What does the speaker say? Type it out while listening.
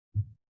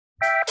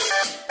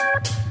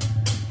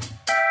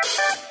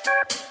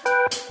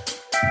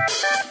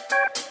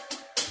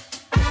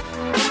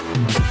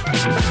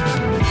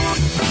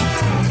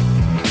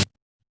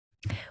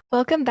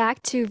Welcome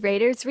back to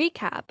Raiders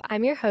Recap.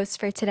 I'm your host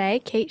for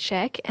today, Kate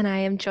Schick, and I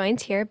am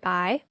joined here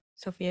by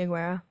Sophia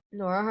Guerra,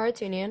 Nora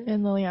Hartunian,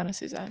 and Liliana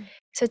Suzanne.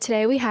 So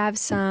today we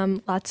have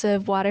lots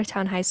of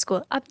Watertown High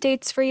School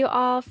updates for you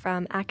all,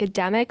 from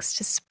academics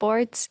to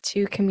sports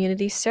to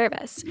community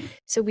service.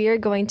 So we are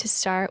going to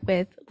start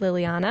with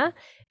Liliana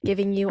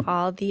giving you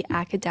all the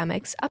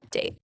academics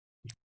update.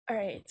 All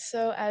right,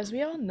 so as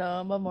we all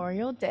know,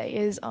 Memorial Day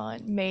is on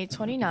May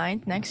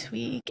 29th next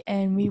week,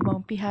 and we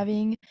won't be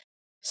having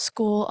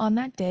school on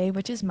that day,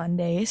 which is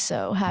Monday,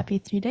 so happy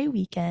 3-day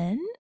weekend.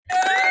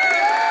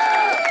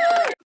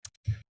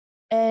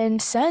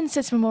 And since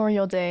it's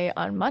Memorial Day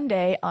on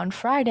Monday, on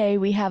Friday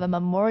we have a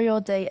Memorial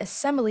Day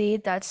assembly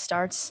that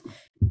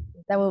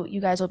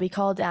you guys will be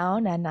called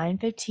down at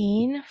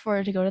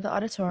 9:15 to go to the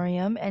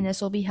auditorium, and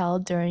this will be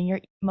held during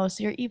most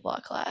of your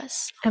E-Block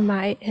class. And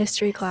my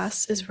history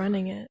class is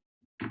running it.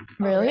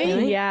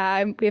 Really?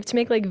 Yeah, we have to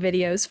make like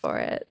videos for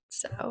it.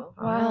 So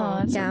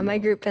wow. Yeah, my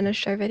group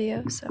finished our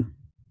video, so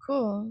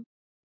cool.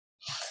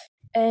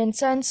 And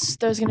since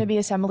there's going to be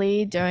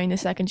assembly during the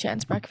second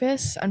chance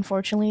breakfast,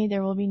 unfortunately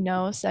there will be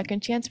no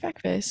second chance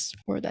breakfast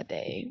for that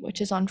day, which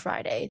is on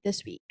Friday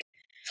this week.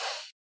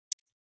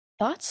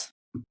 Thoughts?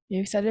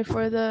 You excited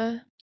for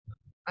the...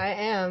 I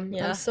am.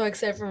 Yeah. I'm so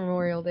excited for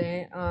Memorial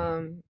Day.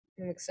 I'm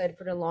excited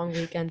for the long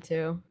weekend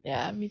too.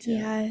 Yeah, me too.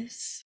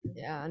 Yes.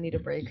 Yeah, I need a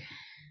break.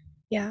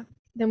 Yeah.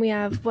 Then we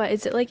have, what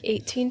is it, like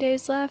 18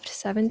 days left?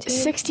 17?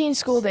 16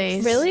 school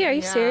days. Really? Are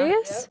you Yeah.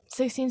 serious? Yep.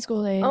 16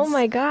 school days. Oh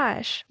my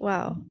gosh.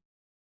 Wow.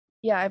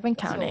 Yeah, I've been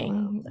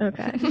counting.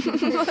 Okay.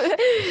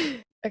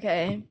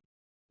 Okay.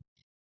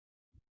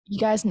 You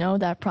guys know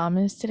that prom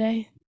is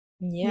today?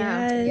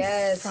 Yeah.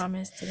 Yes. Prom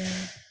is today.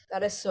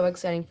 That is so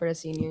exciting for the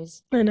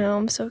seniors. I know.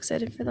 I'm so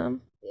excited for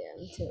them. Yeah,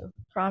 me too.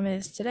 Prom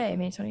is today,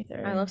 May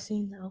 23rd. I love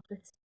seeing the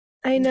outfits.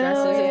 I know.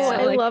 Dresses, it's so,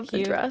 I like, love the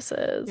cute.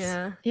 dresses.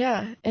 Yeah.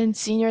 Yeah, and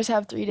seniors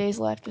have 3 days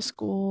left of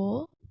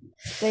school.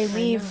 They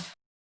leave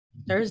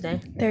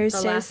Thursday.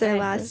 Thursday's last their day.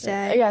 last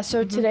day. Yeah,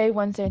 so today,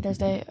 Wednesday,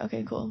 Thursday.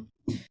 Okay, cool.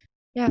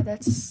 Yeah,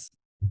 that's...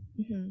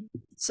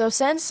 So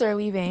since they're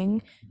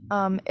leaving,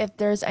 if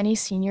there's any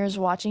seniors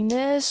watching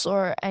this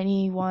or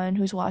anyone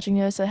who's watching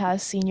this that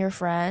has senior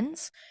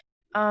friends,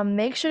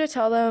 make sure to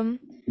tell them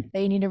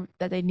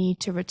that they need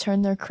to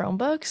return their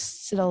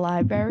Chromebooks to the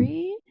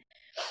library,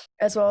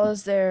 as well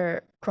as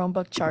their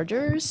Chromebook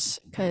chargers,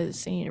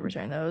 because they need to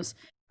return those.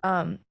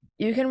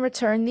 You can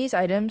return these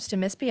items to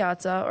Miss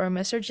Piazza or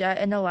Mr. Jet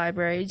in the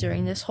library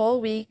during this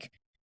whole week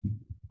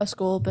of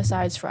school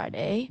besides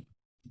Friday,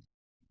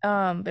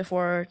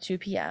 before 2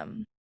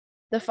 p.m.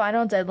 The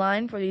final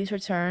deadline for these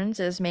returns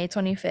is May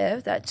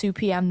 25th at 2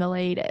 p.m. the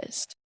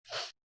latest.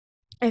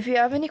 If you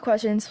have any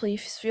questions,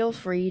 please feel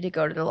free to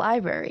go to the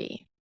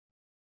library.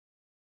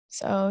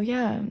 So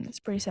yeah, it's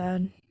pretty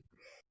sad.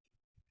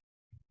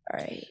 All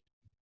right.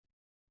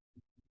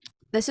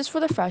 This is for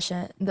the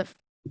freshmen.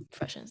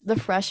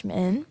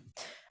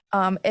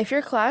 If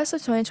your class of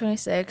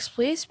 2026,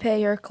 please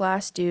pay your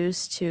class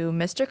dues to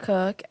Mr.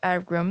 Cook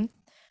at room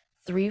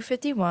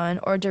 351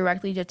 or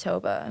directly to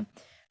Toba.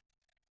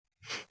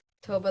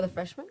 Toba the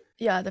freshman?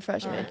 Yeah, the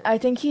freshman. I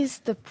think he's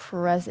the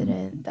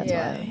president. That's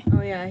why.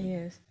 Oh yeah, he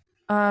is.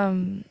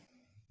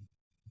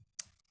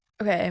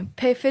 Okay,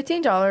 pay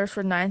 $15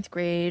 for 9th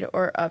grade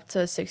or up to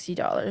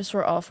 $60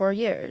 for all 4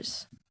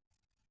 years.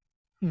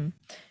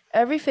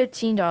 Every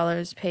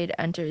 $15 paid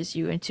enters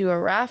you into a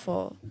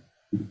raffle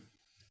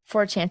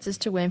for chances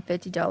to win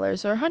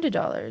 $50 or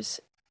 $100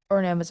 or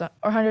an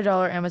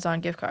 $100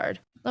 Amazon gift card.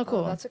 Oh,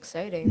 cool. Oh, that's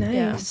exciting.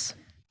 Nice.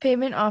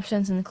 Payment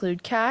options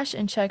include cash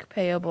and check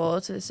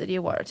payable to the city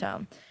of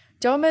Watertown.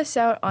 Don't miss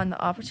out on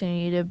the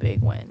opportunity to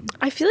big win.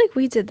 I feel like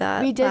we did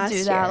that. We did last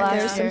do that year. last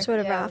There was some year. sort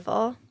of Yeah.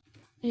 raffle.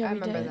 Yeah, I we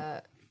remember did.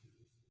 that.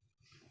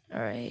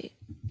 All right.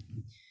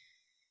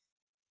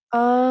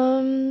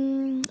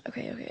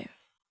 Okay.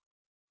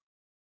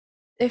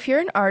 If you're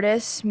an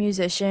artist,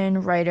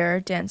 musician, writer,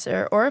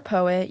 dancer, or a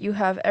poet, you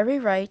have every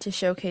right to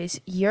showcase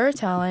your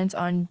talents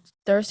on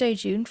Thursday,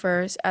 June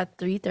 1st at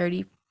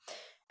 3:30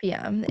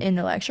 p.m. in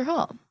the lecture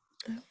hall.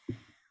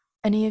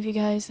 Any of you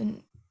guys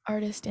an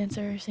artist,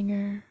 dancer,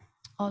 singer,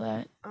 all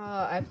that?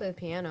 I play the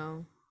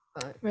piano,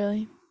 but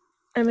Really?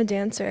 I'm a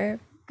dancer,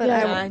 but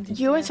Yeah, I did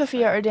you and dance,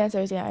 Sophia are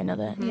dancers. Yeah, I know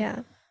that.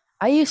 yeah.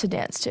 I used to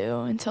dance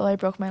too until I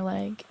broke my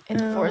leg in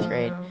 4th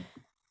grade.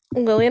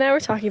 Lily and I were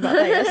talking about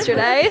that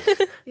yesterday.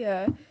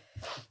 Yeah,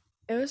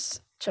 it was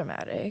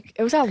traumatic.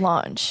 It was at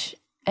launch,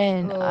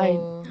 and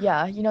Oh.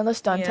 you know the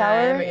stunt Yeah,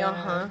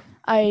 tower.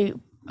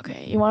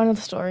 Okay, you want to know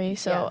the story?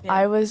 So Yeah.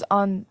 I was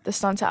on the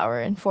stunt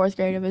tower in 4th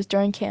grade. It was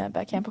during camp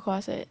at Camp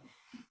Aquasit.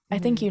 I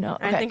think you know.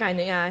 I think I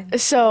knew. Yeah.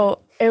 So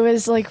it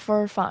was like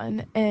for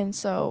fun, and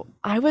so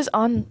I was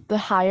on the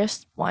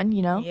highest one,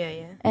 you know.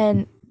 Yeah.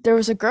 And there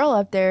was a girl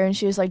up there, and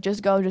she was like,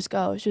 just go.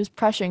 She was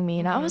pressuring me,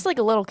 and I was like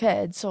a little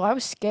kid, so I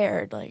was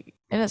scared. Like,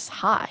 and it's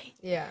high.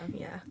 Yeah.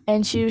 Yeah.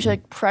 And she was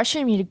like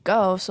pressuring me to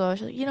go. So I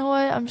was like, you know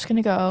what? I'm just going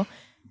to go.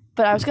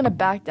 But I was going to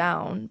back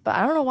down. But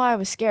I don't know why I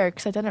was scared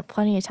because I'd done it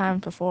plenty of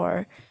times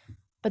before.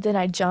 But then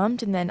I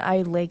jumped and then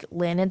I like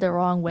landed the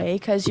wrong way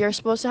because you're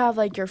supposed to have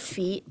like your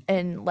feet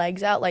and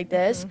legs out like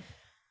this.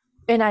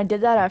 And I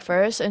did that at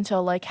first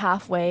until like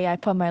halfway I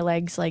put my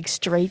legs like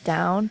straight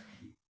down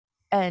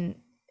and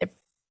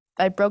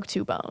I broke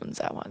 2 bones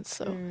at once.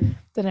 So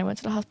then I went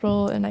to the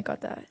hospital and I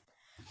got that.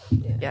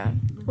 Yeah.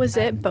 Was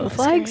it both That's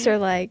legs great. or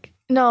like?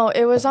 No,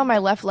 it was on my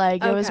left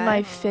leg. It was Okay.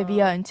 my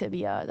fibia and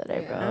tibia that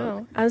I broke.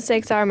 Oh, I was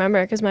saying, 'cause I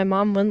remember because my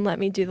mom wouldn't let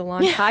me do the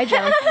long high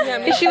jump. Yeah,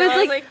 me And she too. was I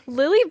was like,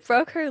 Lily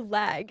broke her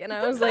leg. And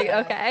I was like,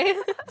 okay.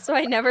 So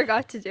I never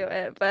got to do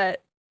it.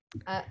 But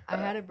I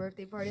had a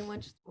birthday party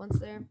once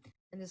there,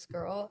 and this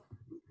girl,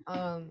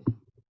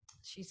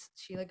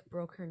 she like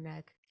broke her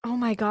neck. oh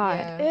my God.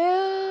 Yeah.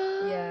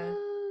 Ew. Yeah.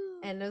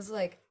 And it was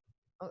like,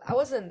 I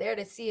wasn't there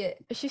to see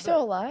it. Is she but-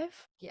 still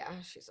alive? Yeah,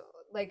 she's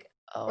like,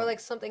 Oh. or like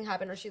something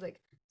happened, or she like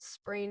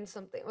sprained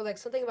something, or like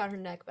something about her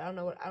neck. But I don't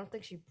know what. I don't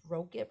think she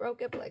broke it,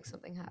 but like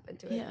something happened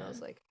to it. And I Yeah.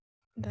 was like,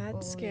 That's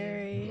holy-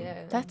 scary.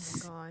 Yeah.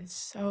 That's God.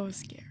 so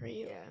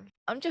scary. Yeah.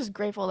 I'm just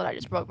grateful that I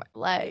just broke my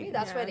Maybe leg.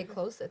 that's why Yeah. they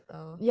closed it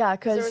though. Yeah,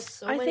 'Cause there was because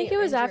so I many think it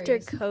was after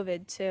injuries.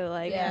 COVID too.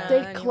 Like, Yeah. they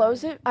anyway.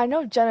 closed it. I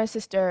know Jenna's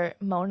sister,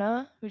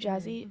 Mona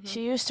Hujazi, mhm.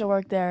 she used to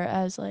work there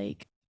as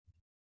like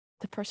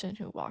the person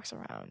who walks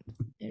around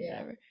and Yeah.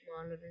 whatever.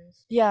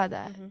 Monitors. Yeah,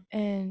 that. Mhm.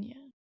 And yeah.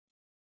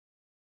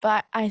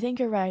 But I think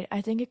you're right.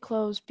 I think it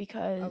closed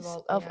because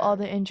of all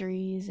yeah. the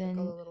injuries Like all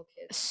the and little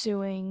kids.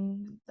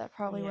 suing that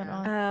probably went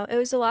Yeah. on. it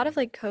was a lot of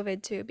like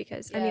COVID too,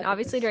 because I Yeah, mean,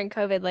 obviously because- during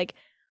COVID, like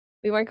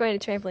we weren't going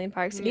to trampoline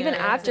parks. And even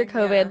Yeah, after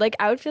exactly, COVID, yeah. like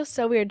I would feel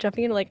so weird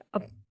jumping into like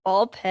a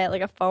ball pit,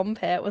 like a foam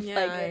pit with Yeah,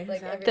 like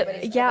Like exactly.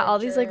 everybody's yeah, other all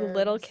these like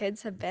little germs.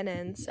 kids have been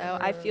in. So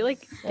I feel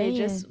like they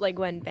just Insane. like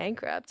went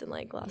bankrupt and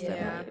like lost their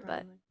Yeah, money.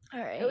 But All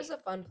right. It was a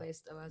fun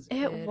place though. As a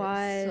It kid.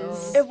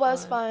 was. so It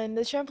was fun.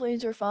 The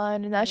trampolines were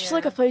fun, and that's just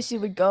like a Yeah. place you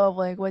would go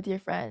like with your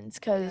friends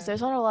because Yeah.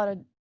 there's not a lot of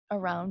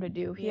around to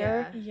do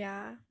here. Yeah.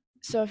 Yeah.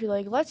 So if you're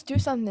like, let's do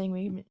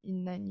something,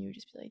 and then you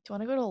just be like, do you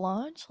want to go to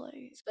lunch?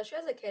 Like, Especially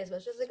as a kid,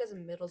 especially like as a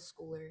middle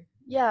schooler.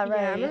 yeah,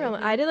 right. Yeah, I remember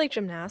I did like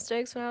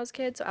gymnastics when I was a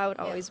kid, so I would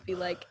Yeah. always be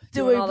like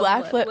Doing all the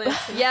black flip.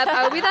 flips. Yep,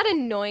 I would be that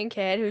annoying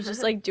kid who's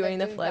just like doing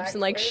the doing flips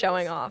and like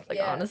showing backflips. off. Like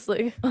Yeah.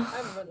 honestly. I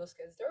remember those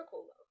kids. They were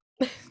cool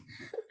though.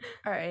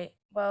 All right.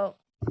 Well,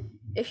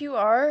 if you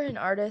are an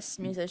artist,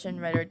 musician,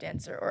 writer,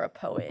 dancer, or a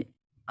poet,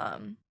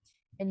 and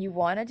you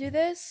want to do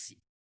this,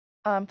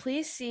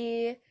 please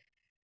see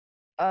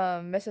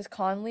Mrs.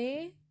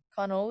 Connolly,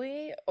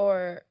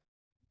 or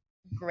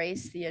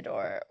Grace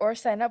Theodore, or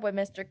sign up with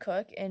Mr.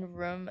 Cook in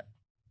room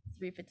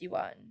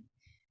 351.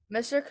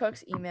 Mr.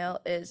 Cook's email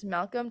is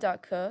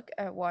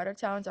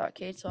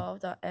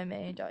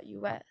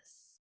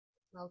malcolm.cook@watertown.k12.ma.us.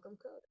 Malcolm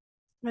Cook.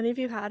 Many of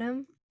you had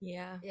him?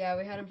 Yeah. Yeah,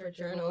 we had him For for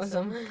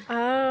journalism. journalism.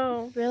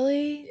 Oh.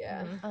 Really?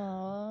 Yeah.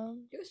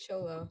 Mm-hmm. He was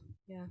chill though.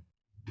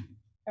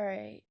 All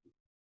right.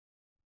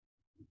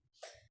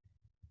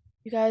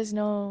 You guys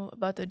know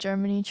about the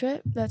Germany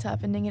trip that's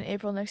happening in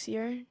April next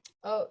year?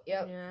 Oh,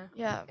 yep. Yeah.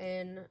 Yeah.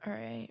 In All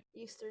right.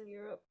 Eastern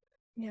Europe.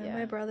 Yeah, Yeah.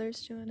 my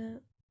brother's doing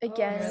it.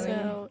 Again. really?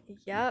 So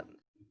yep.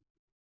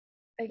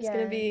 It's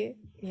gonna be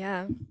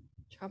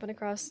chopping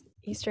across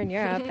Eastern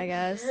Europe, I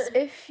guess.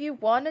 If you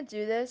want to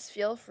do this,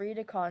 feel free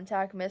to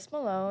contact Miss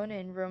Malone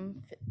in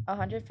room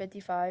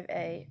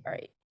 155A, all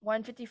right,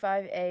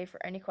 155A for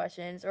any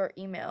questions, or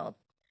email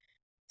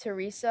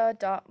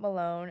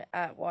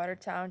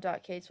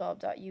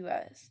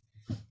teresa.malone@watertown.k12.us.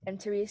 And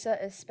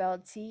Teresa is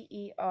spelled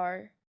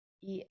Teresa.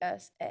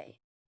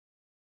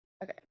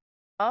 Okay.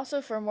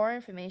 Also, for more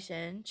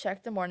information,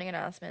 check the morning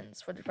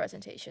announcements for the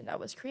presentation that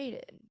was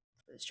created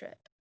for this trip.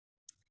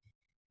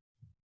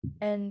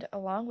 And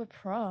along with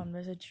prom,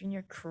 there's a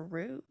junior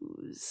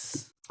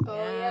cruise. Oh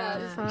Yeah.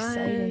 yeah. Fun.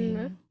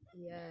 Exciting.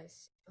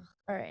 Yes. Ugh,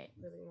 All right.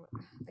 really want.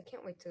 I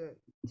can't wait to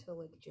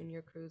like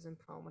junior cruise and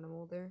prom when I'm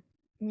older.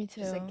 Me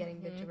too. Just like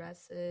getting the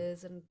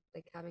dresses and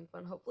like having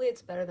fun. Hopefully,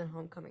 it's better than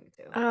homecoming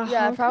too.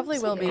 Yeah, it probably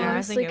will be. Yeah, I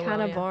Honestly, think it will,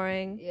 kind of yeah.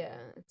 boring. Yeah,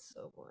 it's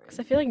so boring. Cause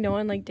I feel like no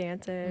one like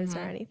dances or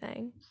Mhm.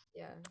 anything.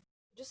 Yeah,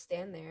 just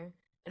stand there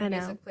I and know.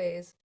 music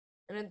plays,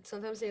 and then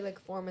sometimes they like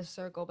form a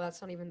circle, but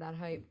that's not even that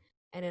hype.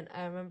 And then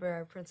I remember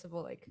our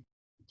principal, like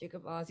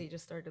Jacob Ozzy,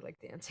 just started like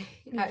dancing.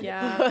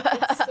 Yeah.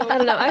 It's so I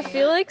don't know. I funny.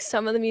 feel like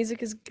some of the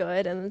music is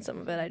good, and then some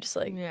of it I just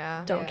like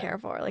Yeah. don't Yeah. care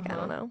for. Like I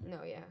don't know.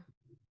 No, yeah,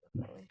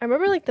 definitely. I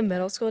remember like the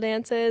middle school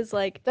dances,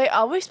 like They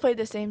always played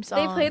the same song.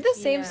 they played the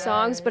same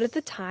songs, but at the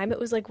Yes. time it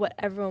was like what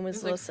everyone It was,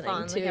 was like listening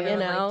fun. to, Like you everyone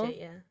know? liked it,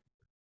 yeah.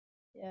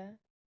 Yeah.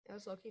 It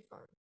was low-key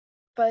fun.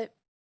 But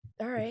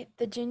all right,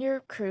 the junior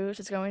cruise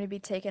is going to be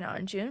taken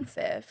on June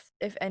 5th.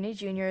 If any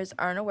juniors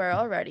aren't aware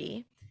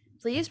already,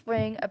 please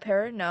bring a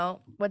parent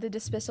note with the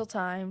dismissal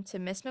time to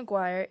Miss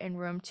McGuire in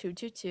room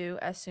 222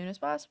 as soon as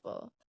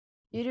possible.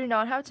 You do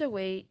not have to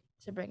wait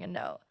to bring a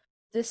note.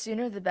 The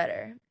sooner the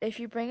better. If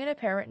you bring in a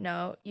parent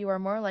note, you are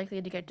more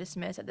likely to get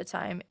dismissed at the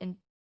time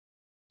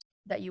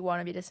that you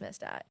want to be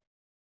dismissed at.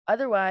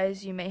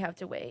 Otherwise, you may have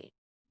to wait.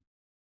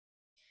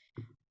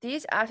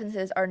 These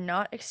absences are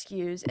not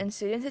excused, and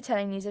students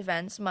attending these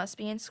events must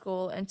be in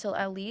school until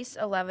at least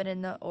 11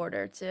 in the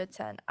order to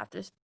attend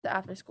the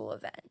after-school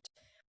event.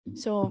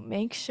 So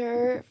make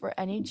sure for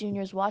any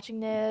juniors watching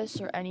this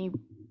or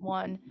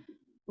anyone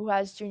who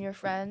has junior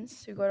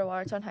friends who go to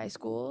Watertown High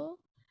School,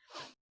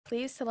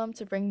 please tell them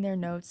to bring their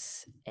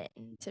notes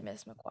in to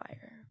Miss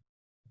McGuire.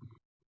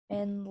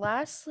 And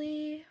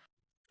lastly,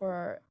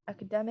 for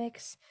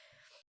academics,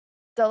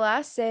 the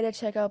last day to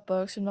check out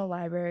books from the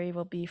library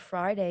will be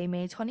Friday,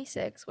 May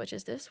 26th, which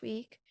is this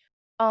week.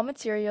 All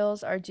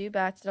materials are due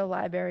back to the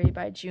library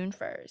by June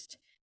 1st.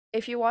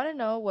 If you want to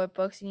know what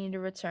books you need to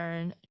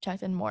return,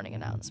 check the morning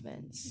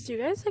announcements. Do you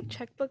guys like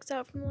check books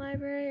out from the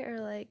library or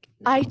like?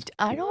 I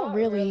Not don't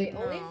really.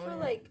 Only No, for yeah.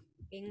 like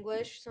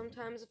English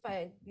sometimes if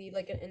I need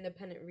like an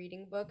independent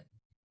reading book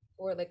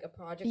or like a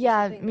project.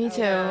 Yeah, or something, me I'll-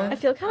 too. I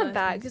feel kind I of was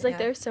bad gonna because say, like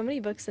there's so many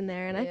books in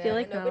there, and I feel Yeah,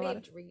 like not a nobody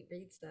lot of.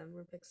 reads them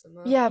or picks them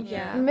up. Yeah,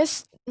 Yeah.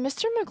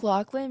 Mr.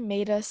 McLaughlin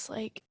made us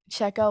like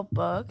check out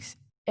books,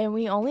 and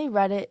we only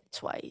read it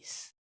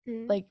twice.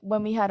 Mm. Like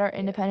when we had our Yeah.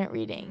 independent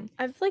reading.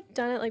 I've like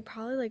done it like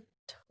probably like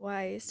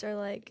twice or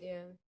like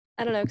Yeah.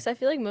 I don't know because I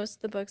feel like most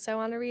of the books I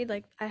want to read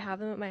like I have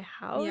them at my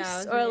house Yeah, I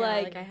was or gonna-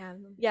 yeah, like I have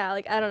them. yeah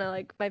like I don't know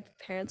like my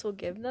parents will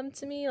give them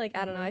to me like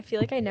I don't know I feel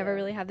like I never Yeah.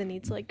 really have the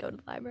need to like go to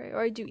the library or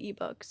I do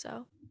ebooks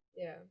so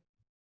Yeah.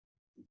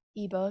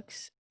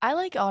 Ebooks. I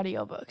like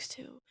audiobooks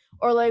too.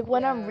 Or like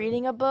when I'm Yeah.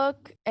 reading a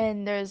book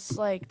and there's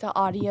like the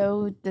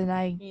audio,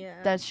 then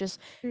Yeah. that's just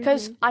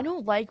because Mhm. I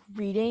don't like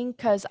reading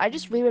because I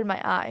just read with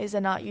my eyes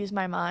and not use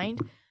my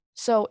mind.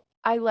 So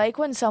I like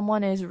when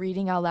someone is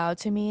reading out loud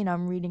to me and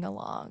I'm reading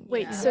along.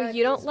 Wait, Yeah. so Yeah,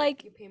 you don't 'cause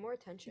like you pay more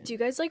attention. do you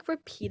guys like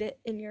repeat it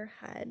in your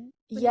head when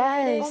you're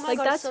Yes. reading? Oh my like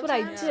God, that's what I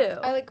sometimes do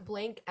I like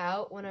blank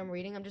out when I'm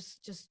reading. I'm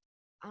just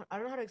I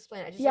don't know how to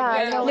explain it. I just Yeah, like,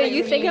 I know yeah what you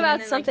you think mean,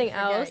 about something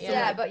else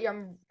yeah, and, but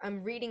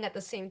I'm reading at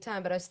the same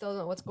time, but I still don't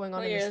know what's going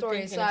on Well, in the you're story,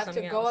 thinking so of I have to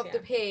something go else, up the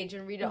yeah. page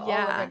and read it all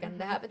Yeah. over again.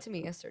 That happened to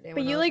me yesterday. but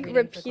when I you was like reading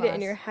for repeat it in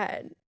class. your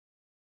head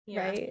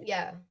Yeah. right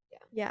Yeah, yeah.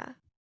 yeah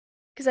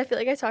because I feel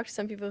like I talk to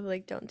some people who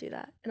like don't do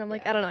that and I'm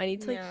like Yeah. I don't know I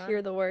need to like Yeah.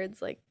 hear the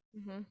words like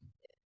Mm-hmm.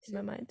 in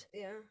my mind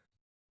Yeah.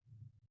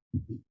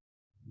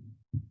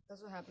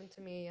 That's what happened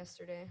to me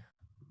yesterday.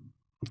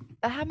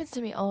 that happens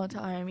to me all the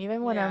time.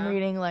 Even when I'm Yeah.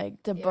 reading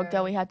like the book that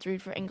Yeah. we had to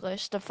read for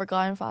English, the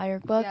Forgotten Fire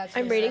book. Yeah, it's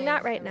I'm the reading same, that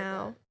it's right kinda like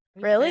now.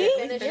 that. Really? We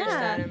Finished finished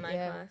that it. in my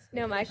Yeah. class.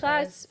 no my finished that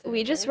class yesterday.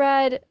 we just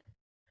read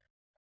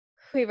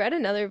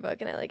another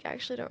book and I like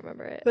actually don't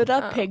remember it But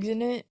that pigs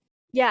in it.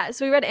 yeah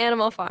so we read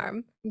Animal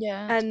Farm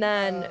Yeah. and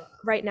then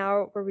right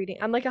now we're reading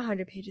I'm like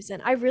 100 pages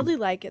in I really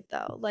like it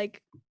though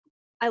like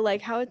I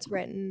like how it's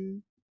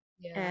written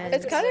Yeah, and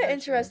It's good kind of literature.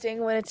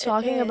 interesting when it's It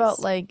talking about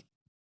is. like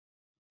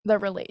the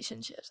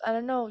relationships. I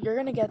don't know, you're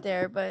gonna get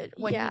there, but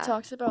when Yeah. he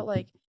talks about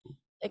like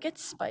it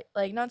gets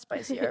like not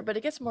spicier, but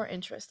it gets more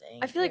interesting.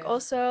 I feel like Yeah.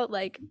 also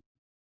like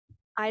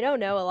I don't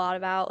know a lot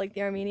about like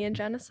the Armenian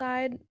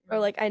genocide or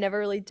like I never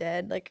really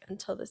did like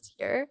until this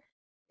year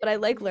but I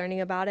like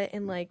learning about it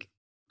in like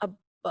a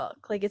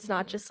book like it's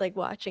not just like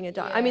watching a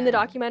doc I mean the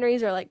Yeah.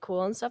 documentaries are like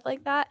cool and stuff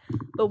like that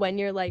but when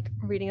you're like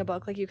reading a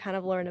book like you kind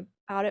of learn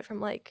about it from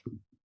like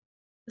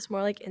this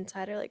more like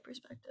insider like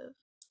perspective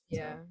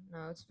Yeah,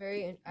 no, it's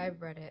very.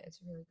 I've read it. It's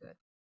really good.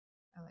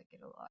 I like it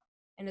a lot,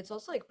 and it's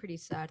also like pretty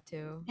sad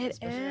too. It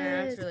especially-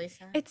 Yeah, is. it's really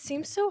sad. it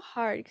seems so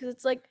hard because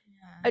it's like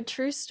Yeah. a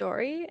true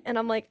story and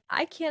I'm like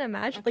I can't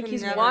imagine like could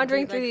he's never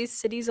wandering do, through like- these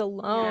cities Yeah,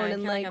 alone I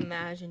and can't, like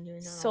imagine doing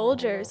that all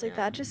soldiers alone, like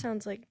that just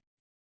sounds like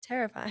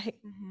terrifying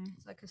Mm-hmm.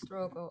 It's like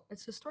historical.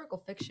 It's historical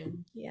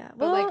fiction, yeah but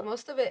well like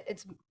most of it,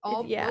 it's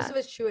all. yeah. Most of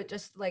it's true. It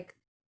just like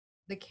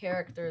the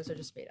characters are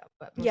just made up.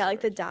 But most yeah of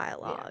like the it's true.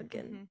 dialogue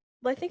and Mhm.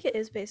 well I think it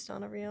is based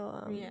on a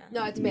real Yeah.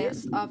 No, it's man.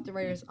 based off the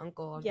writer's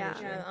uncle. I'm Yeah.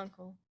 pretty Yeah, sure. the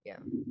uncle.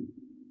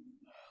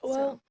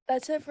 Well,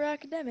 that's it for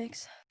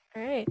academics.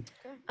 all right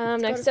Okay,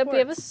 let's go next to up we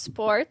have a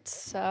sports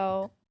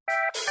so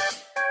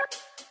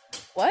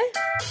What?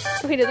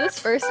 we did this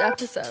first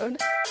episode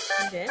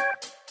You did?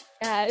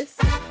 yes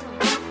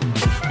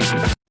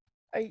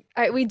Are you,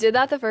 all right we did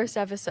that the first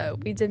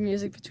episode we did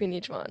music between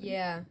each one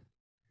Yeah,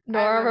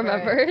 Nora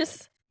remember it.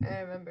 remembers I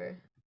remember.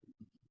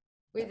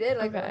 We did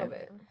like a Okay. little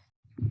bit.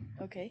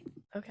 okay.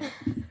 Okay.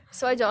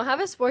 So I don't have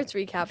a sports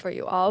recap for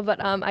you all,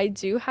 but I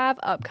do have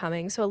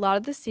upcoming. So a lot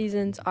of the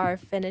seasons are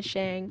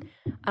finishing.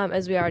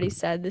 As we already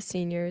said, the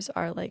seniors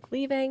are like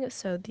leaving,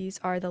 so these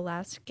are the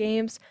last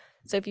games.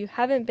 So if you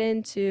haven't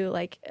been to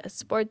like a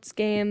sports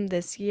game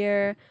this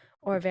year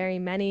or very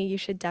many, you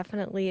should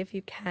definitely, if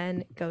you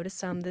can, go to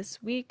some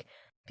this week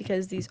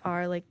because these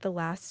are like the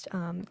last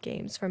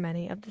games for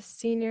many of the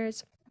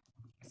seniors.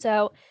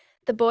 So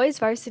the boys'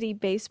 varsity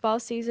baseball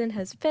season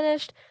has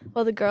finished,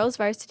 while the girls'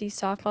 varsity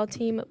softball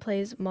team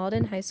plays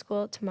Malden High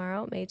School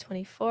tomorrow, May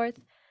 24th.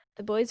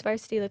 The boys'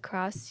 varsity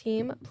lacrosse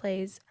team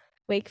plays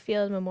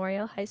Wakefield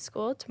Memorial High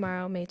School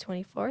tomorrow, May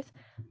 24th,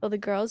 while the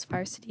girls'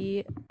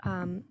 varsity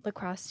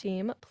lacrosse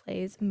team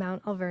plays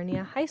Mount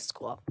Alvernia High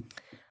School.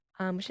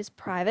 which is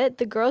private.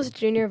 The girls'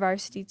 junior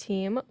varsity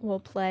team will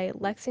play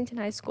Lexington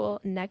High School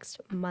next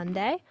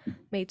Monday,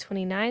 May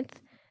 29th.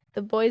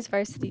 The boys'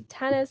 varsity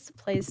tennis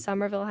plays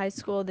Somerville High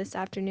School this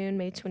afternoon,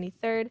 May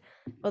 23rd,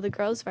 while the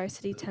girls'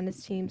 varsity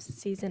tennis team's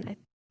season, I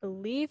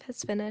believe,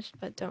 has finished,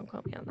 but don't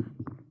quote me on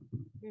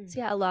that. So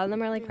yeah, a lot of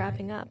them are like Yeah.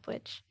 wrapping up,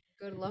 which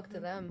Good luck to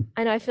them.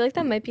 I know I feel like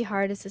that might be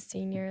hard as a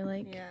senior.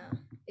 Like, Yeah.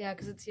 Yeah,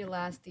 because it's your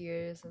last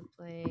years of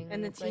playing.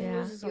 And the it's team like, Yeah.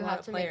 loses a you lot have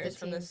of to make the players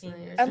from the teams nice.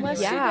 seniors. Unless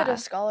anyway. you get Yeah. a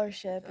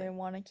scholarship and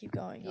want to keep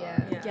going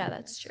Yeah. on. Yeah. yeah,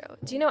 that's true.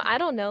 Do you know? I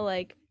don't know.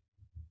 Like,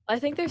 I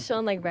think they're still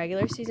in like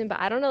regular season, but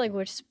I don't know like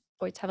which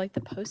sports have like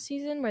the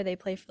postseason where they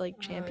play for like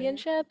Oh, yeah.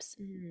 championships.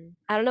 Mhm.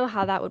 I don't know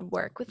how that would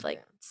work with like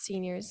Yeah.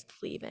 seniors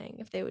leaving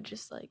if they would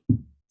just like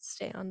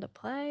stay on to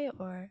play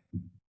or.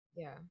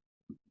 Yeah.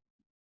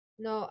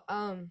 No,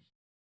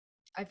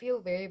 I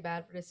feel very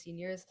bad for the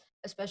seniors,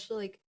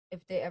 especially like if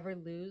they ever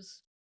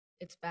lose,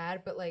 it's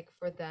bad, but like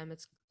for them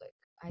it's like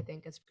I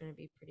think it's gonna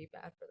be pretty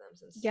bad for them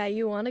since Yeah,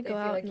 you want to they go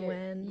feel out like and you're-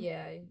 win.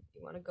 Yeah,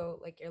 you want to go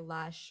like your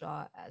last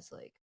shot as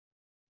like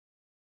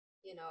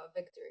a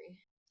victory.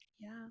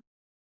 Yeah.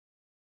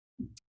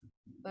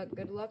 But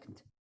good luck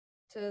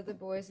to the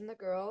boys and the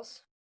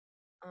girls.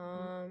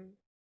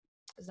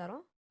 Is that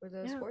all for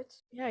the Yeah.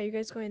 sports? Yeah. Are you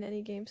guys going to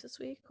any games this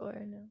week or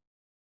no?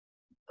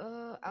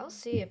 I'll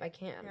see if I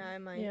can. Yeah, I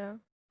might. Yeah.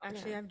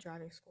 Actually, Yeah. I have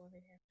driving school every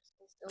day.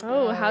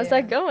 Oh, Oh, how's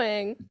yeah. that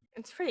going?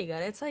 It's pretty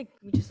good. It's like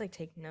we just like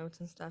take notes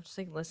and stuff, just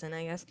like listen.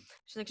 I guess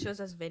she like shows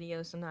us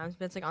videos sometimes,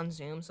 but it's like on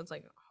Zoom, so it's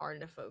like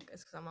hard to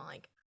focus because I'm not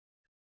like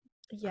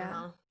I don't Yeah.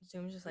 know.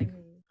 Zoom's just like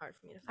Mhm. hard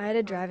for me to. I had a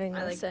focus on. driving I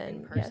like in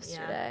lesson person, yeah.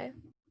 yesterday.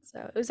 So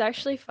it was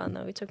actually fun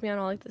though. He took me on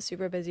all like the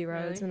super busy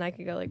roads Really? and I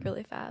could go like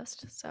really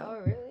fast. So Oh,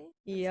 really?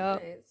 That's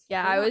Yep. nice.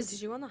 yeah, Did I you go- was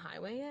Did you go on the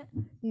highway yet?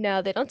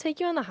 no, they don't take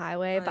you on the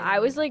highway, Oh, but they I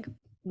was don't. like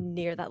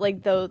near that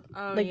like the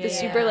Oh, like yeah, the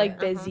super yeah. like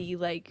Uh-huh. busy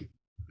like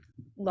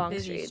long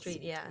Busy streets.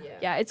 street, yeah.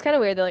 Yeah, it's kind of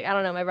weird. They're like I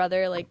don't know, my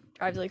brother like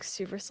drives like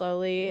super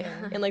slowly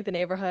Yeah. in like the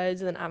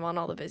neighborhoods and then I'm on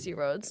all the busy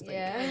roads. Like,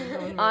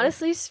 Yeah.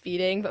 honestly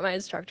speeding, but my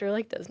instructor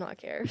like does not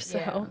care. So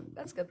Yeah,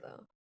 that's good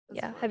though. That's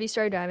yeah. fun. Have you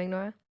started driving,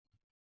 Nora?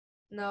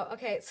 No,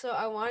 okay, so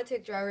I want to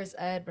take driver's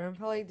ed, but I'm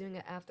probably doing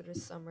it after the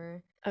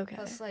summer. Okay.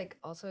 Plus, like,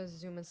 also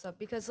Zoom and stuff.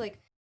 Because,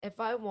 like, if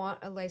I want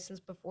a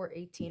license before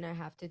 18, I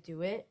have to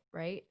do it,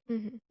 right?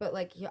 Mhm. But,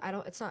 like, I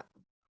don't, it's not,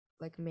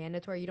 like,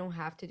 mandatory. You don't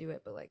have to do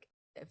it. But, like,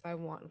 if I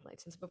want a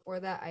license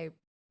before that,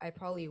 I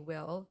probably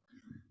will.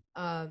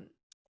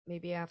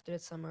 Maybe after the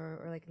summer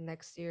or, like,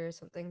 next year or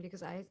something,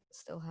 because I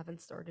still haven't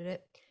started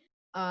it.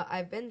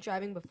 I've been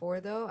driving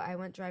before, though. I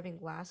went driving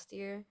last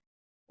year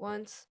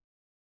once.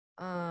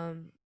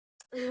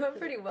 It went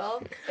pretty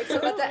well.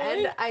 Except at the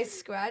end, I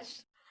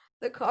scratched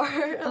the car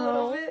a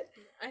little Oh. bit.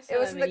 I saw It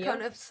was that in the video.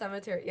 kind of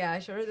cemetery. Yeah, I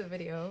showed her the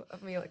video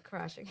of me like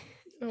crashing.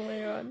 Oh my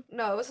god.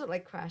 No, it wasn't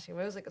like crashing,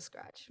 but it was like a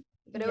scratch.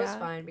 But it was Yeah.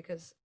 fine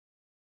because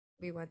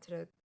we went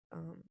to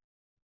the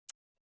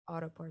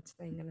auto parts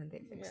thing and then they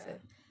fixed Yeah.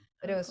 it.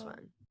 But Oh, it was cool.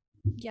 fun.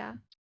 Yeah.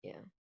 Yeah.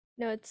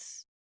 No,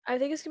 I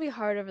think it's gonna be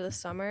hard over the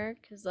summer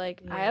because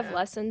like I have Yeah.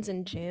 lessons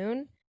in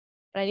June,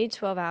 but I need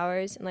 12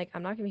 hours and like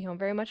I'm not gonna be home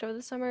very much over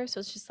the summer, so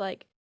it's just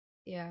like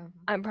Yeah.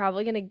 I'm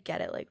probably gonna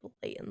get it like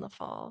late in the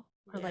fall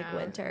or like Yeah,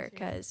 winter me too.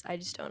 because I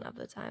just don't have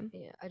the time.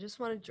 Yeah. I just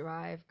want to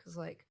drive because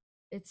like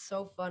it's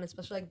so fun,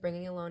 especially like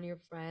bringing along your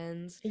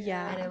friends.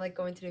 Yeah. And then like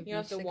going to the beach You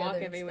don't have to together walk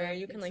and everywhere. stuff.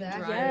 You can like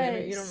Exactly. drive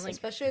everywhere. You Yes. don't like.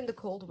 Especially in the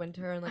cold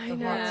winter and like I the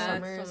know. hot Yeah, it's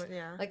summers. so mu-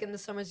 yeah. Like in the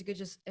summers, you could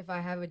just if I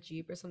have a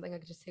Jeep or something, I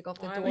could just take off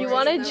the Oh, I doors. want You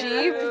want a and the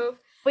Jeep? roof.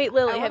 Wait,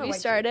 Lily, want have a you white Jeep.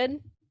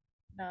 started?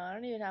 No, I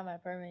don't even have my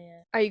permit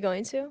yet. Are you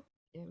going to?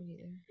 Yeah, me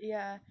neither.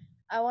 Yeah,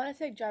 I want to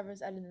take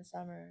driver's ed in the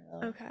summer.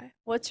 though. Okay.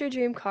 What's your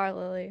dream car,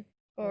 Lily?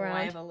 Go Oh, I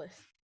around. have a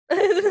list. I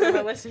have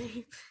a list.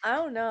 I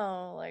don't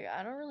know. Like,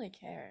 I don't really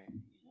care.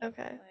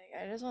 Okay.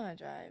 Like, I just want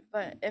to drive.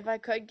 But if I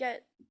could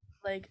get,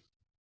 like,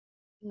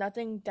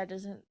 nothing that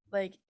doesn't,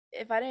 like,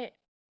 if I didn't,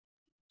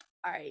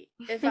 all right,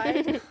 if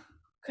I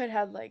could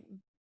have, like,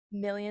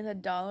 millions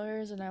of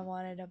dollars and I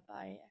wanted to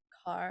buy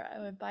a car, I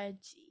would buy a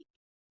Jeep.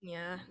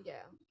 Yeah. Yeah.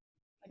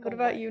 Like What a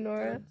about white you,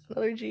 Nora? Jeep.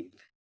 Another Jeep.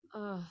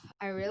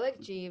 I really like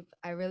Jeep.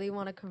 I really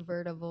want a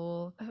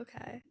convertible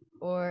Okay.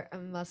 or a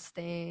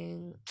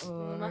Mustang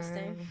or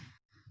Mustang.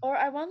 Or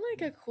I want,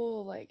 like, a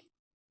cool, like,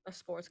 A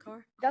sports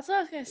car. that's what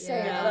I was going to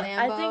say. Yeah, But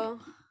I Lambo.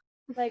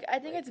 think, I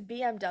think it's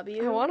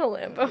BMW. I want a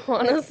Lambo,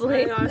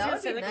 honestly. I know, I was That gonna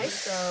would say, be like,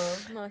 nice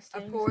though.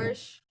 Mustang. A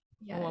Porsche.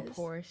 Oh, a Yes.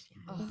 Porsche.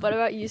 Yeah. Ugh. What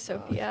about you,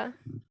 Sophia?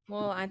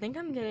 Well, I think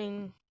I'm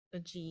getting a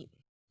Jeep,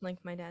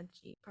 like my dad's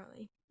Jeep,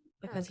 probably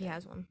because he Okay.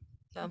 has one.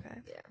 So Okay.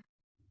 Yeah.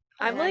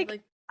 I'm I have,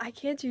 like, I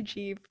can't do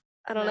Jeep.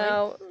 I don't Really?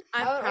 know.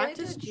 I I've would only do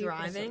practiced Jeep for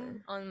driving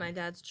summer. on my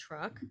dad's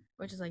truck,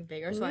 which is like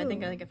bigger. So I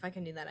think Ooh. like if I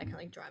can do that, I can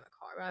like drive a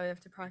car. But I would have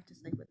to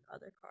practice like with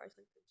other cars,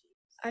 like the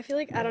Jeeps. I feel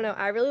like I don't know.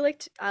 I really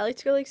I like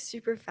to go like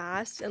super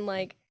fast and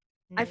like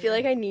I feel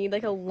like I need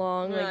like a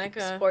long Yeah, like like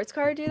a- sports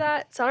car to do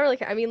that. So I don't really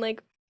care. I mean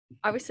like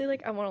obviously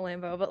like I want a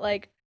Lambo, but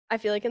like I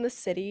feel like in the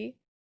city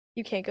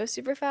you can't go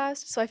super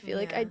fast. So I feel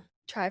like Yeah. I'd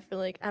try for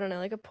like I don't know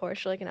like a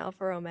Porsche or like an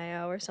Alfa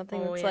Romeo or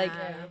something Oh, that's yeah, like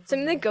yeah.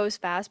 something that goes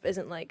fast but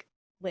isn't like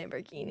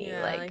Lamborghini.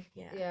 Yeah, like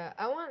Yeah,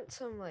 I want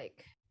some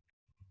like,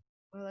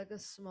 or like a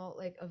small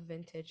like a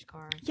vintage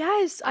car.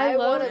 yes, I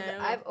love Yeah,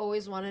 I I've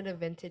always wanted a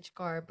vintage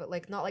car, but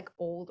like not like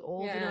old. yeah,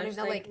 You know what I mean? just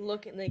Not like like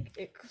looking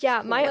like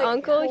Yeah, my like,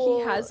 uncle, he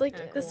cool- has like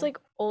kinda this cool. like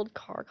old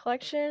car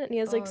collection, and he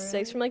has like Oh, six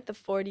really? from like the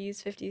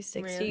 40s, 50s,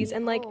 60s, Really?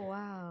 and like oh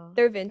wow.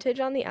 they're vintage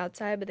on the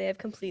outside, but they have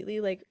completely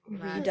like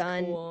That's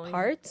redone cool, yeah.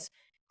 parts.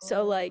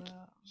 So Oh, like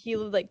wow. he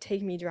would like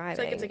take me It's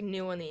driving. like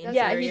new on the That's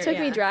yeah, interior. he took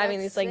me yeah.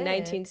 driving That's this like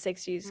sick.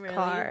 1960s Really?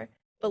 car,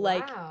 but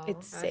like Wow.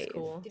 it's That's safe.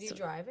 cool. Did you So-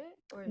 drive it?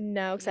 Or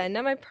No, because I you- didn't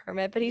have my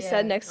permit, but he Yeah.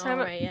 said next Oh, time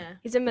right, yeah.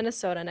 he's in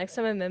Minnesota. Next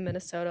time I'm in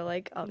Minnesota,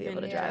 like I'll be You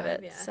able to can drive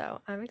drive, it. yeah.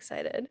 So I'm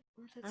excited.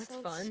 Oh, That's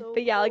sounds fun. so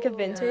But yeah, like a cool.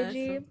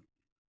 vintagey. so-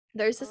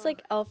 There's this Ugh.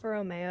 like Alfa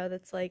Romeo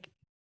that's like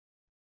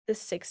the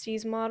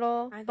 60s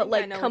model, I think but I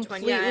like know which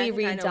one. Yeah, I completely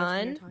think I know which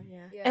one you're redone. talking-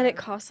 yeah. Yeah. And it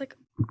costs like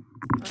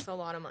That's a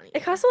lot of money.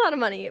 it costs a lot of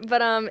money,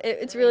 but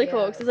it's really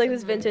cool Yeah, because it's like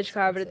this it's very vintage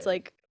car, but it's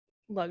expensive. like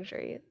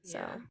luxury. So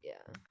Yeah.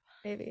 Yeah.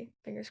 maybe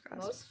fingers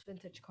crossed. Most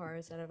vintage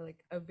cars that have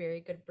like a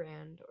very good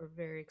brand or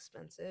very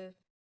expensive,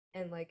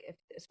 and like if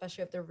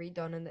especially if they're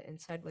redone in the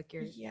inside, like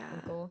your Yeah.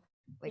 uncle,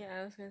 like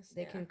yeah, I was gonna say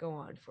they can go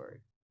on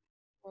for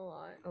a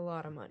lot. a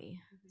lot of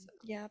money. So,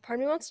 Yeah, part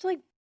of me wants to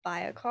like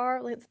buy a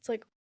car like it's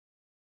like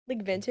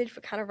vintage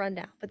but kind of run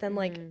down, but then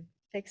like mhm.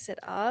 fix it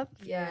up.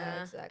 yeah,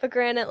 Yeah. exactly. But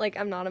granted, like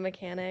I'm not a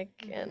mechanic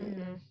and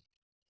Mhm.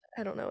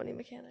 I don't know any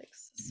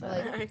mechanics. So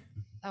Like,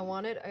 I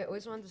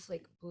always wanted this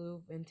like blue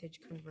vintage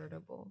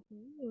convertible.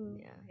 Ooh.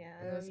 Yeah, Yeah,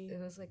 it that'd was be- it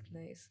was like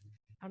nice.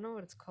 I don't know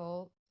what it's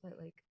called, but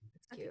like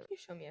it's I cute. think you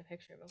showed me a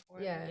picture before.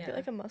 Yeah. Is it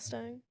like a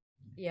Mustang,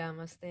 Yeah,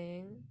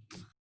 Mustang.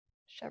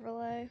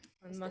 Chevrolet?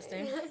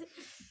 Mustang.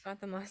 Got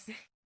the Mustang.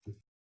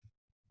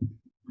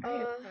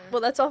 Right. Uh,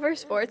 Well, that's all for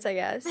sports, I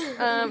guess.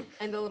 and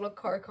the little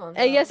car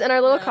combo. Yes, and our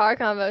little Yeah. car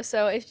combo.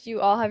 So if you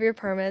all have your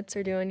permits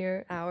or doing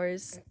your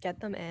hours, get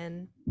them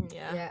in.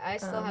 Yeah. Yeah, I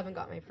still Um, haven't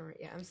got my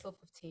permit yet. I'm still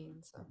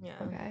 15, so Yeah.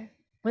 Okay.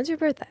 When's your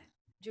birthday?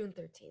 June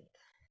 13th.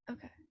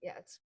 Okay. Yeah,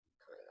 it's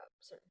coming up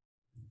soon.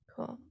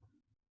 Cool.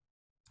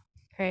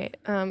 All right.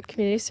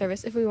 Community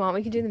service. If we want,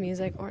 we can do the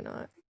music or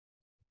not.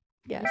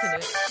 Yes.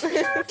 We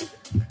can do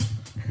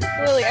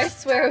Lily, I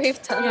swear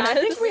we've done Yeah, I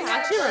this. think we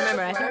actually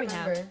remember. I think we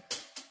have.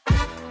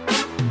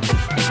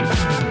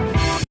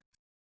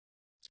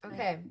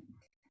 Okay.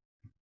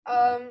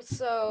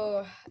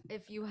 So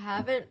if you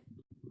haven't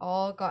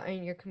all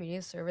gotten your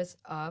community service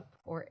up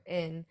or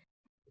in,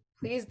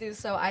 please do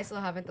so. I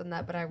still haven't done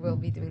that, but I will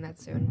be doing that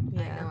soon. I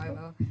know Yeah. I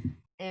will.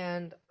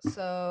 And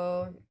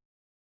so,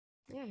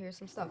 yeah, here's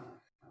some stuff.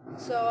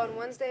 So on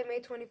Wednesday, May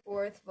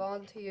 24th,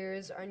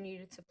 volunteers are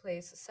needed to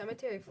place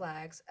cemetery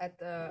flags at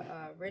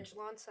the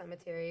Ridgelawn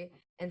Cemetery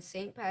and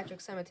St.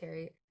 Patrick's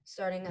Cemetery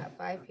starting at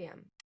 5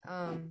 p.m.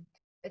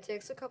 It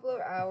takes a couple of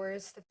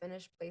hours to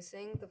finish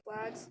placing the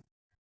flags,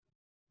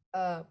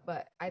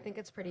 but I think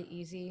it's pretty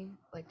easy,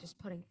 like just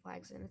putting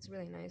flags in. It's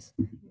really nice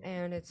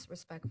and it's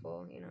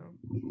respectful, you know.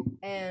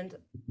 And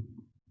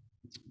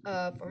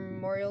for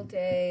Memorial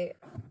Day,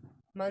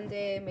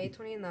 Monday, May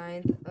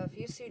 29th, a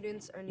few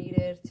students are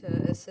needed to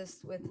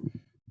assist with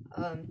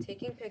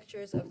taking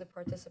pictures of the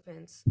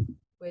participants,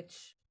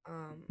 which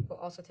will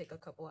also take a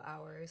couple of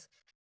hours.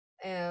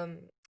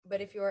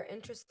 But if you are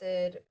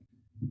interested,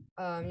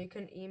 you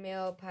can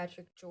email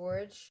Patrick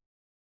George,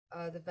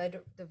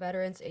 the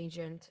veterans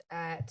agent,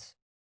 at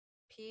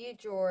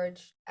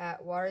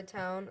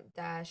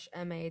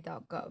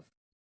pgeorge@watertown-ma.gov.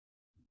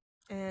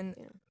 And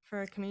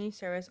for community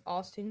service,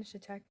 all students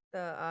should check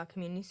the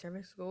community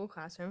service Google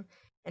Classroom.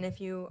 And if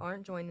you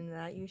aren't joining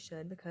that, you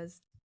should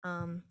because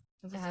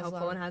this It is has a lot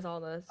helpful of and has all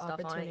the stuff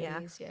on it. Yeah.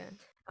 Opportunities, yeah.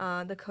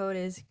 The code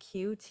is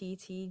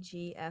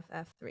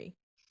QTTGFF3.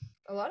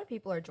 A lot of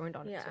people are joined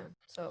on it Yeah. too.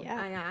 So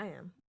Yeah. I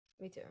am.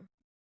 me too.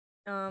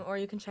 Or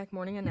you can check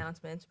morning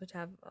announcements, which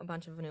have a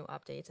bunch of new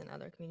updates and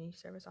other community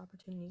service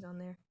opportunities on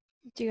there.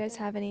 Do you guys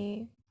have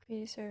any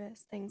community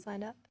service things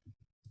lined up?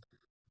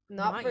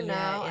 Not Not for yet,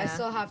 now. I yeah.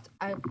 still have to.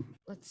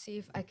 Let's see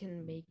if I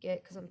can make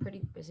it because I'm pretty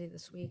busy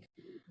this week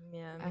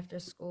Yeah. after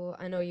school.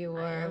 I know you I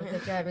were am, with the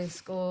yeah. driving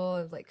school,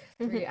 of like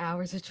 3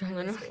 hours of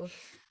driving Literally.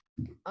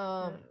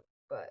 school.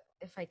 But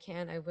if I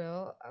can, I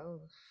will.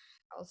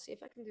 I'll see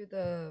if I can do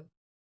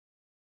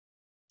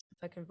if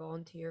I can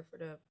volunteer for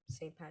the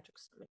St.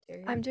 Patrick's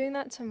Cemetery. I'm doing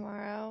that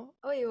tomorrow.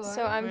 Oh, you are.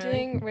 So I'm Really?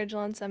 doing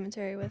Ridgelawn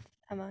Cemetery with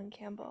Emma and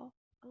Campbell.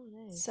 Oh,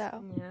 nice.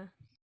 So Yeah.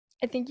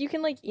 I think you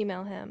can like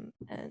email him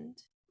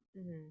and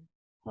Mhm.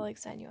 he'll like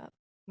sign you up.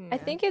 I Yeah.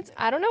 think it's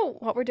I don't know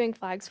what we're doing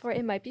flags for.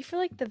 It might be for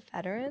like the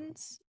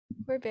veterans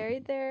who are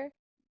buried there.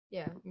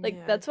 Yeah. Like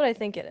Yeah. that's what I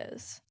think it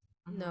is.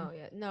 Mhm. No,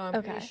 yeah. No, I'm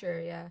Okay. pretty sure,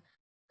 yeah.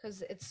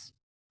 Because it's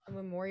a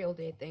Memorial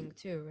Day thing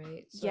too,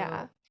 right? So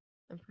Yeah.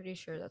 I'm pretty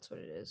sure that's what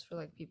it is for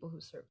like people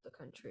who serve the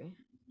country.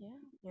 Yeah.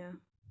 Yeah.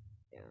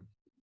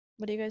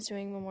 What are you guys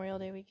doing Memorial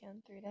Day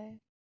weekend? 3-day?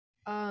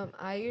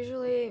 I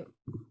usually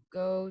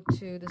go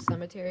to the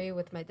cemetery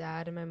with my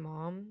dad and my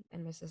mom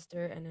and my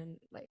sister, and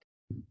then like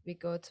we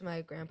go to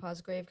my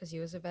grandpa's grave because he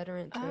was a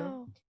veteran too.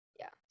 Oh,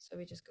 Yeah, so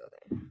we just go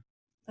there.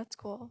 that's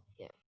cool.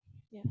 Yeah.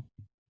 Yeah.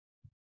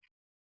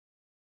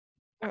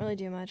 I don't really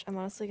do much. I'm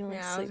honestly gonna like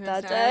Yeah, I was sleep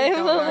gonna that say, I day.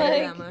 don't But really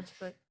do like, that much,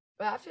 but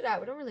But after that,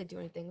 we don't really do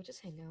anything. We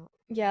just hang out.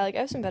 yeah, like I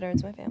have some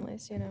veterans in my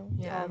families, you know,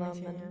 yeah, all me them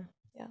too, and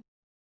yeah.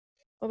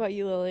 what about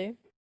you, Lily?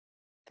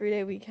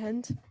 3-day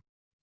weekend.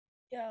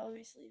 Yeah, I'll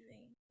be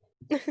sleeping.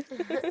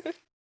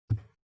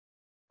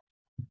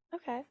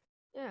 Okay.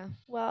 Yeah.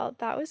 Well,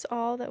 that was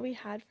all that we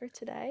had for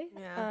today.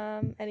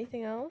 Yeah.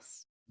 Anything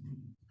else?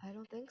 I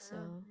don't think so.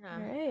 Yeah.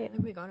 All I right.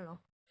 think we got it all.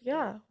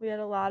 Yeah, we had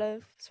a lot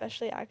of,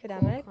 especially Cool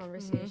academic.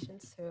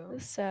 conversations too.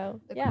 So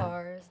The yeah,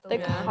 cars, the The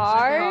lounge,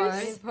 cars?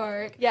 the theme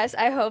park. yes,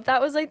 I hope that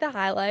was like the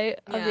highlight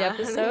of the Yeah.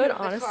 episode. The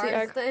Honestly,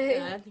 cars thing.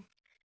 Yeah, I think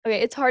okay,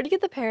 it's hard to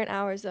get the parent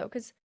hours though,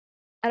 because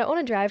I don't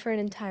want to drive for an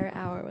entire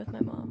hour with my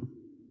mom.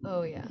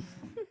 Oh yeah.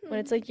 When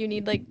it's like you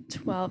need like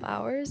 12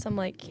 hours, I'm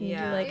like, can you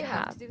do Yeah. like Do you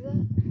half? have to do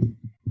that?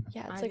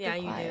 Yeah, it's I- like yeah,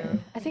 you required. do.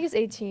 I think it's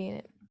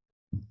 18.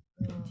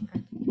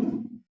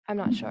 I'm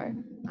not sure, I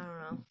don't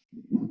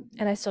know.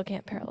 and I still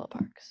can't parallel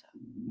park. So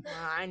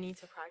I need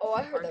to practice Oh,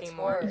 I heard parking that's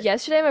more. hard.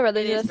 yesterday, my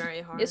brother It did. is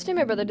very hard. Yesterday,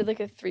 my brother did like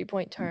a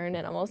 3-point turn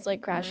and almost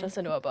like crashed Really? us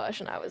into a bush,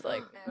 and I was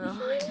like,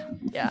 Actually,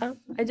 yeah.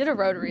 I did a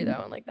rotary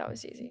though, and like that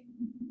was easy.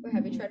 wait,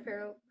 have you tried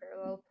parallel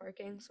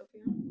parking,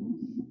 Sophia?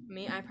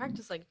 Me, I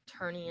practice like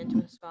turning into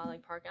a spot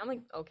like parking. I'm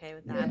like okay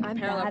with that. Yeah. But I'm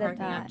parallel bad at parking,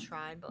 that. I've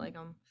tried, but like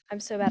I'm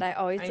so bad. I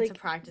always I need like to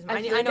practice. I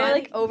I, feel I like know. I I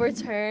like think-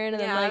 overturn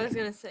and yeah, then I like was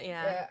gonna say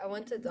yeah. Yeah, I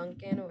went to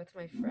Duncan with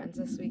my friends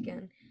this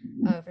weekend,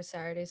 for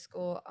Saturday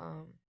school.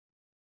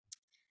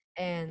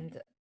 And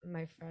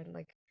my friend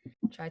like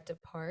tried to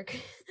park,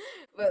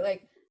 but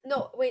like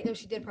no, wait, no,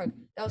 she did park.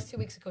 That was 2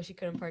 weeks ago. She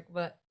couldn't park,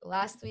 but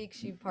last week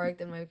she parked,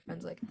 and my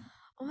friend's like,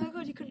 "Oh my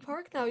god, you can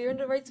park now. You're in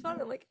the right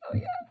spot." I'm like, "Oh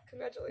yeah,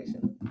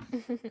 congratulations."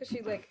 Cause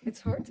she like, it's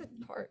hard to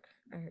park.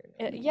 I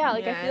heard. yeah,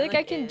 like I Yeah, feel it, like I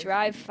like, can is.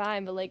 drive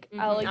fine, but like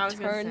I'll Mhm, like I was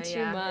gonna turn say, too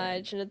yeah.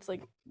 much, and it's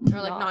like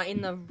Or like not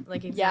in the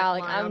like exact yeah,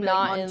 like line. I'm I'll be,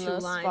 not like, on in 2 the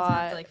lines. Have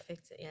spot. to like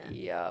fix it. Yeah.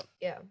 Yep.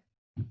 Yeah.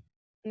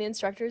 And the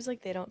instructors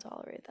like they don't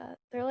tolerate that.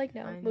 They're like,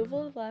 no, I move a know.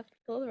 little left,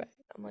 a little right.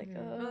 I'm like,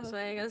 Mhm. Oh, so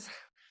I guess.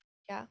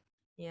 Yeah.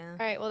 Yeah.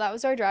 All right, well that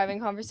was our driving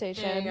There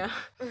conversation. you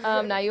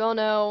go. Now you all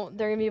know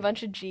there are gonna be a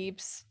bunch of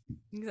Jeeps.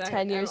 Exactly.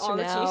 10 years all from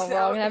the now, Chiefs we're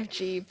all out. gonna have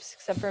Jeeps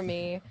except for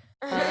me.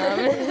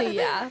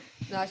 Yeah,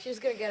 No, she's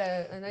gonna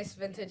get a nice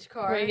vintage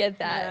car. we're gonna get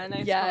Yeah, that. nice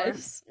car.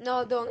 Yes,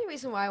 No, the only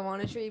reason why I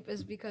want a Jeep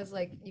is because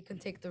like you can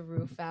take the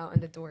roof out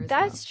and the doors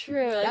that's out. true.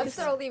 Really? That's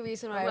Cause- the only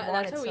reason why I Well,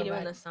 want that's it what so we do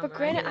in bad. the summer. But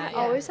granted, do I that,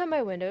 always yeah. have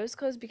my windows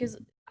closed because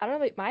I don't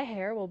know, like my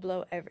hair will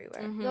blow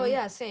everywhere. No, Mhm.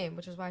 yeah, same.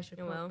 Which is why I should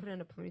It will. put in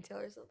a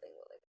ponytail or something.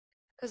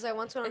 Because I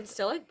once went. It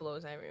still like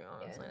blows everywhere.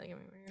 Honestly, Yeah. like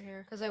everywhere your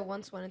hair. Because I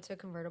once went into a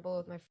convertible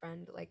with my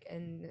friend, like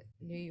in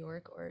New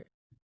York, or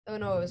oh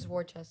no, it was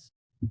Worcester.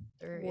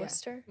 Yeah.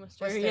 Worcester.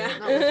 Worcester, Worcester, yeah.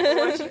 not Worcester,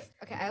 Worcester.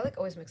 Okay, I like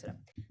always mix it up.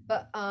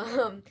 But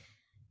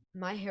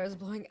my hair was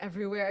blowing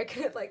everywhere. I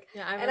couldn't like,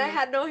 Yeah, I and I remember-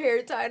 had no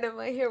hair tie, and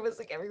my hair was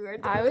like everywhere.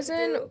 didn't know I what was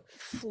to in do.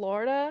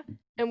 Florida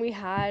and we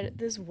had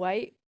this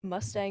white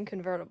Mustang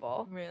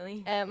convertible,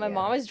 Really. and my Yeah.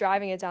 mom was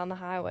driving it down the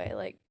highway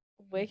like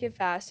wicked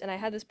fast, and I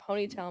had this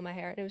ponytail in my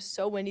hair, and it was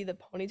so windy. The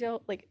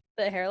ponytail, like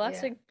the hair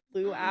elastic,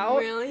 blew out.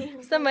 Really.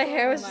 So then my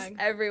hair was Oh just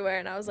my- everywhere,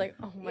 and I was like,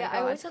 oh my Yeah, god. I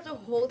always had to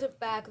hold it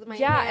back with my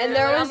Yeah, hand. and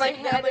there like, was on my like-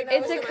 head, like, and I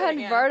it's was a like-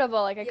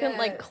 convertible. Like I couldn't Yeah.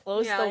 like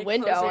close Yeah, the like,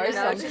 window close it or and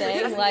that was just-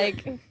 something.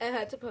 Like I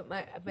had to put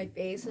my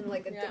face in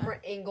like a Yeah.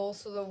 different angle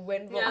so the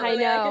wind. Yeah, won't- I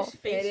literally, know. could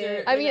face Hit your-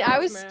 it. I your mean, I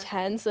nose, was man.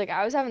 tense. Like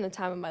I was having the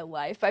time of my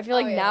life. But I feel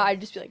Oh, like now yeah.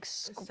 I'd just be like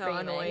screaming.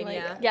 annoyed,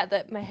 like, yeah.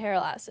 that my hair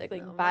elastic.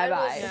 Like No, bye mine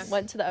was- bye. Yeah.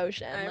 Went to the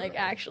ocean. I like remember-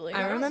 actually.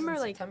 I Mine was in remember,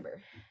 like,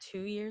 September.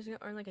 2 years ago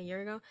or like a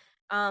year ago.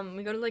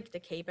 We go to like the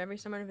Cape every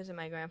summer to visit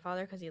my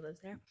grandfather because he lives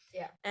there.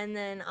 Yeah. And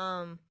then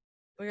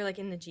we were like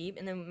in the Jeep,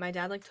 and then my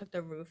dad like took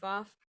the roof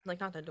off,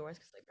 like not the doors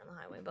because like we're on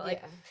the highway, but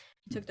like yeah.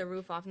 he took the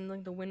roof off, and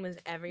like the wind was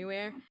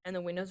everywhere, and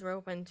the windows were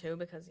open too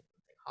because it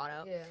was like hot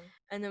out. Yeah.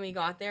 And then we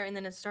got there, and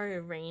then it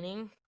started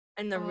raining,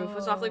 and the roof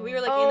was off. Like we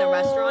were like Oh. in the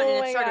restaurant, Oh and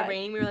my it started God.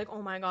 raining. We were like,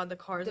 oh my god, the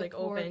car's The like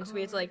poor open. So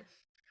we had to car. like,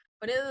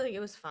 but it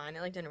was fine.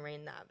 It like didn't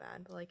rain that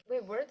bad, but like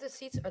Wait, what are the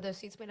seats? Are the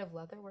seats made of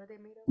leather? What are they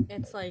made of?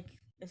 it's like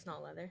it's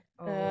not leather.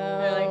 Oh.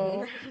 They're, like,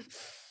 Oh.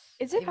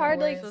 Is it Even hard?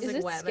 Like, worse. is It's, like,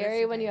 it wet, but it's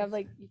scary when you okay. have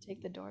like you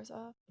take the doors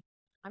off?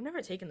 I've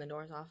never taken the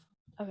doors off.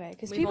 Okay,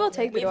 because We've people all-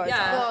 take the we've- doors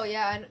yeah. off. No,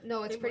 yeah,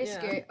 no, it's People- pretty yeah.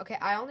 scary. Okay,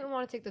 I only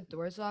want to take the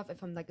doors off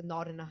if I'm like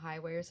not in a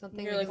highway or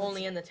something. You're like because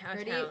only it's in the town,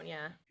 pretty-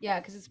 yeah. Yeah,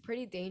 because it's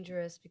pretty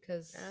dangerous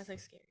because Yeah, it's like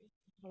scary.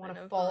 I want know,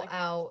 to but, fall like,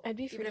 out. I'd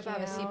be even if I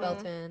have a freaking seatbelt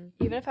out. in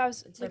Even if I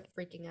was and like, start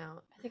freaking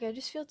out. I think I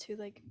just feel too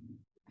like,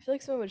 I feel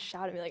like someone would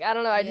shout at me. Like I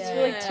don't know. I just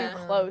feel like too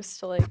Yeah. close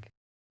to like.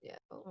 Yeah.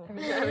 Oh. Oh,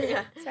 everything.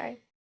 yeah.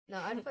 Sorry. No,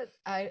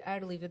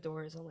 I'd leave the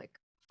doors on like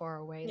far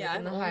away. Yeah, like, I've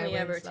in the only highway and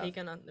ever stuff.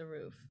 taken on the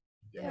roof.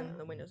 Yeah. And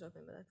the windows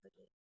open, but that's like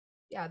it.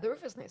 Yeah, the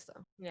roof is nice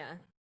though. Yeah.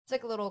 It's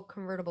like a little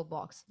convertible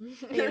box.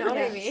 You know what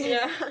I Yes. mean?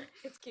 Yeah.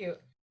 It's cute.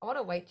 I want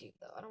a white Jeep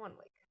though. I don't want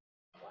like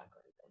black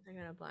or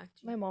anything. I got a black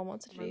Jeep. My mom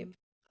wants a Mom- Jeep.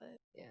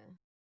 Yeah.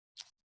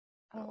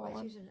 I don't want White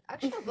one. Jeeps are-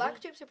 Actually, black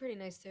Jeeps are pretty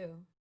nice too.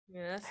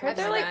 Yeah, that's I heard what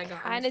they're my like dad got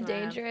me, kind so of I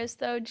have- dangerous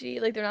though. Gee,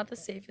 like they're not the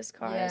safest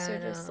cars. Yeah, I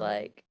They're just know.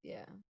 like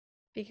Yeah.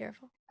 be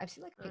careful. I've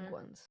seen like pink Alright.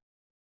 ones.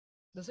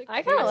 Those are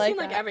I cute. kinda I've like seen,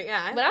 like, that. every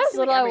yeah. When I've I was seen,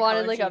 little, I every wanted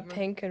color like a cheaper.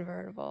 pink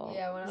convertible.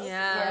 Yeah, when I was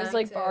Yeah. Where it was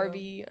like too.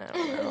 Barbie. I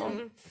don't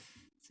know.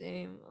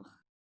 Same. Ugh.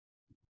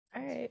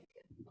 All right.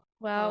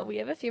 Well, Well, we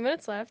have a few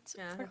minutes left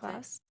yeah, for that's it.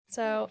 class.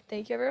 So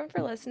thank you everyone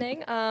for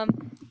listening.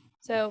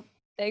 So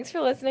thanks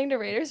for listening to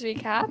Raiders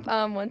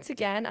Recap. Once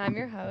again, I'm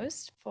your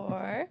host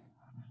for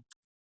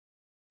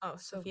Oh,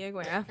 Sophia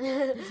Guerra.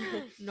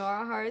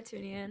 Nora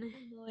Haratunian.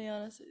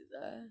 Liliana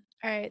Souza.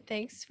 All right,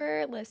 thanks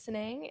for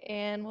listening,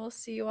 and we'll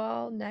see you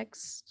all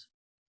next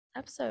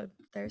episode,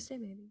 Thursday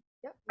maybe.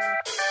 Yep.